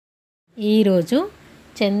ఈరోజు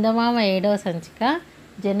చందమామ 7వ సంచిక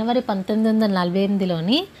జనవరి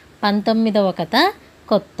 1948లోని 19వ కథ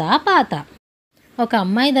కొత్త పాత. ఒక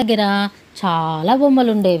అమ్మాయి దగ్గర చాలా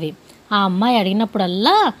బొమ్మలు ఉండేవి. ఆ అమ్మాయి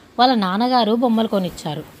అడిగినప్పుడల్లా వాళ్ళ నాన్నగారు బొమ్మలు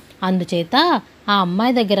కొనిచ్చారు. అందుచేత ఆ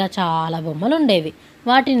అమ్మాయి దగ్గర చాలా బొమ్మలు ఉండేవి.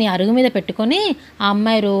 వాటిని అరుగు మీద పెట్టుకొని ఆ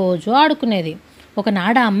అమ్మాయి రోజు ఆడుకునేది.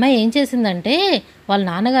 ఒకనాడు ఆ అమ్మాయి ఏం చేసిందంటే వాళ్ళ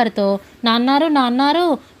నాన్నగారితో, నాన్నారు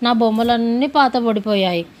నా బొమ్మలన్నీ పాత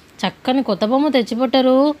పడిపోయాయి, చక్కని కొత్త బొమ్మ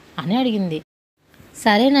తెచ్చిపెట్టరు అని అడిగింది.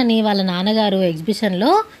 సరేనని వాళ్ళ నాన్నగారు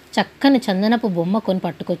ఎగ్జిబిషన్లో చక్కని చందనపు బొమ్మ కొని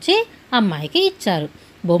పట్టుకొచ్చి అమ్మాయికి ఇచ్చారు.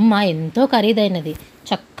 బొమ్మ ఎంతో ఖరీదైనది,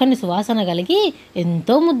 చక్కని సువాసన కలిగి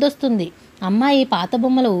ఎంతో ముద్దొస్తుంది. అమ్మాయి పాత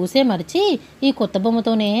బొమ్మల ఊసే మరిచి ఈ కొత్త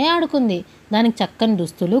బొమ్మతోనే ఆడుకుంది. దానికి చక్కని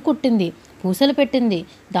దుస్తులు కుట్టింది, పూసలు పెట్టింది.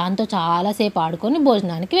 దాంతో చాలాసేపు ఆడుకొని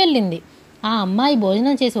భోజనానికి వెళ్ళింది. ఆ అమ్మాయి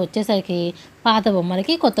భోజనం చేసి వచ్చేసరికి పాత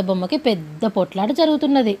బొమ్మలకి కొత్త బొమ్మకి పెద్ద పొట్లాట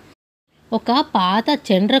జరుగుతున్నది. ఒక పాత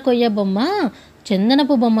చండ్ర కొయ్య బొమ్మ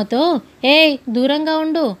చందనపు బొమ్మతో, ఏయ్ దూరంగా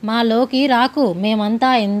ఉండు, మాలోకి రాకు, మేమంతా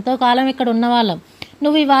ఎంతో కాలం ఇక్కడ ఉన్నవాళ్ళం,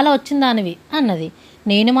 నువ్వు ఇవాళ వచ్చిన దానివి అన్నది.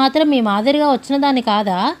 నేను మాత్రం మీ మాదిరిగా వచ్చిన దాన్ని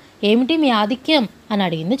కాదా, ఏమిటి మీ ఆధిక్యం అని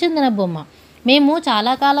అడిగింది చందనపు బొమ్మ. మేము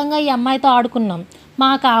చాలా కాలంగా ఈ అమ్మాయితో ఆడుకున్నాం,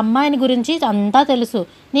 మాకు ఆ అమ్మాయిని గురించి అంతా తెలుసు.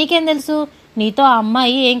 నీకేం తెలుసు? నీతో ఆ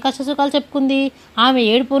అమ్మాయి ఏం కష్టసుఖాలు చెప్పుకుంది, ఆమె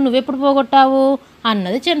ఏడుపు నువ్వెప్పుడు పోగొట్టావు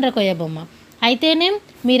అన్నది చండ్రకొయ్య బొమ్మ. అయితేనేం,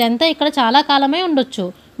 మీరంతా ఇక్కడ చాలా కాలమే ఉండొచ్చు,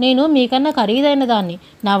 నేను మీకన్నా ఖరీదైన దాన్ని,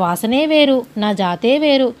 నా వాసనే వేరు, నా జాతే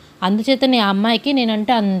వేరు, అందుచేతనే ఆ అమ్మాయికి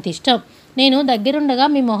నేనంటే అంత ఇష్టం. నేను దగ్గరుండగా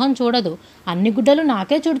మీ మొహం చూడదు, అన్ని గుడ్డలు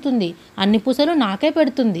నాకే చుడుతుంది, అన్ని పూసలు నాకే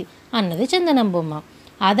పెడుతుంది అన్నది చందనం బొమ్మ.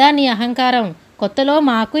 అదా నీ అహంకారం, కొత్తలో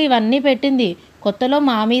మాకు ఇవన్నీ పెట్టింది, కొత్తలో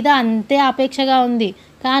మా మీద అంతే అపేక్షగా ఉంది,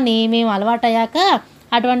 కానీ మేము అలవాటయ్యాక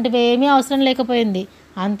అటువంటివి ఏమీ అవసరం లేకపోయింది.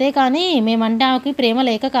 అంతేకాని మేమంటే ఆమెకి ప్రేమ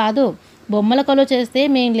లేక కాదు. బొమ్మల కొలువు చేస్తే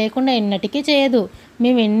మేము లేకుండా ఎన్నటికీ చేయదు.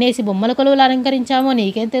 మేము ఎన్నేసి బొమ్మల కొలువులు అలంకరించామో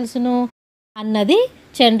నీకేం తెలుసును అన్నది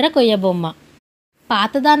చండ్ర కొయ్య బొమ్మ.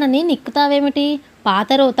 పాతదానని నిక్కుతావేమిటి, పాత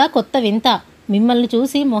రోత కొత్త వింత, మిమ్మల్ని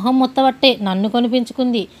చూసి మొహం మొత్తబట్టే నన్ను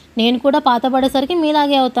కొనిపించుకుంది. నేను కూడా పాత పడేసరికి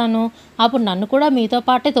మీలాగే అవుతాను, అప్పుడు నన్ను కూడా మీతో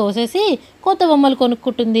పాటే తోసేసి కొత్త బొమ్మలు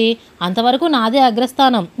కొనుక్కుంటుంది. అంతవరకు నాదే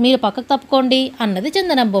అగ్రస్థానం, మీరు పక్కకు తప్పుకోండి అన్నది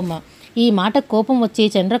చందనం బొమ్మ. ఈ మాట కోపం వచ్చి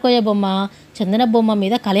చండ్రకొయ్య బొమ్మ చందన బొమ్మ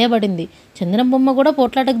మీద కలయబడింది. చందన బొమ్మ కూడా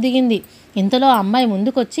పోట్లాటకు దిగింది. ఇంతలో అమ్మాయి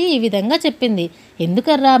ముందుకొచ్చి ఈ విధంగా చెప్పింది.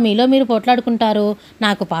 ఎందుకర్రా మీలో మీరు పోట్లాడుకుంటారు,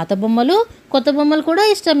 నాకు పాత బొమ్మలు కొత్త బొమ్మలు కూడా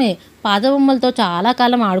ఇష్టమే. పాత బొమ్మలతో చాలా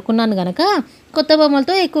కాలం ఆడుకున్నాను గనక కొత్త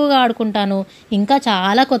బొమ్మలతో ఎక్కువగా ఆడుకుంటాను, ఇంకా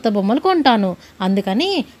చాలా కొత్త బొమ్మలు కొంటాను. అందుకని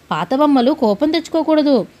పాత బొమ్మలు కోపం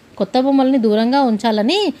తెచ్చుకోకూడదు, కొత్త బొమ్మల్ని దూరంగా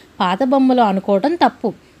ఉంచాలని పాత బొమ్మలు అనుకోవటం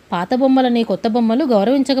తప్పు. పాత బొమ్మలని కొత్త బొమ్మలు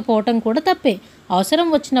గౌరవించకపోవటం కూడా తప్పే. అవసరం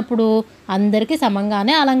వచ్చినప్పుడు అందరికీ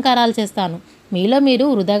సమంగానే అలంకారాలు చేస్తాను, మీలో మీరు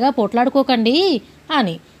వృధాగా పోట్లాడుకోకండి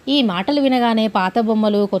అని. ఈ మాటలు వినగానే పాత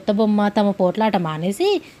బొమ్మలు కొత్త బొమ్మ తమ పోట్లాట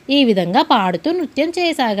మానేసి ఈ విధంగా పాడుతూ నృత్యం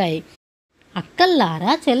చేయసాగాయి.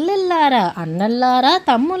 అక్కల్లారా చెల్లెల్లారా అన్నల్లారా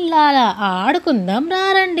తమ్ముల్లారా ఆడుకుందాం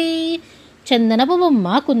రారండి, చందనపు బొమ్మ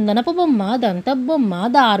కుందనపు బొమ్మ దంతపు బొమ్మ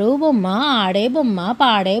దారు బొమ్మ ఆడే బొమ్మ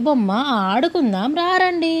పాడే బొమ్మ ఆడుకుందాం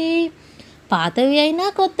రారండి, పాతవి అయినా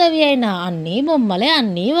కొత్తవి అయినా అన్నీ బొమ్మలే,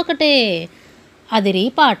 అన్నీ ఒకటే, అదిరి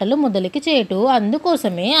పాటలు మొదలికి చేటు,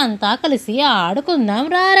 అందుకోసమే అంతా కలిసి ఆడుకుందాం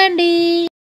రారండి.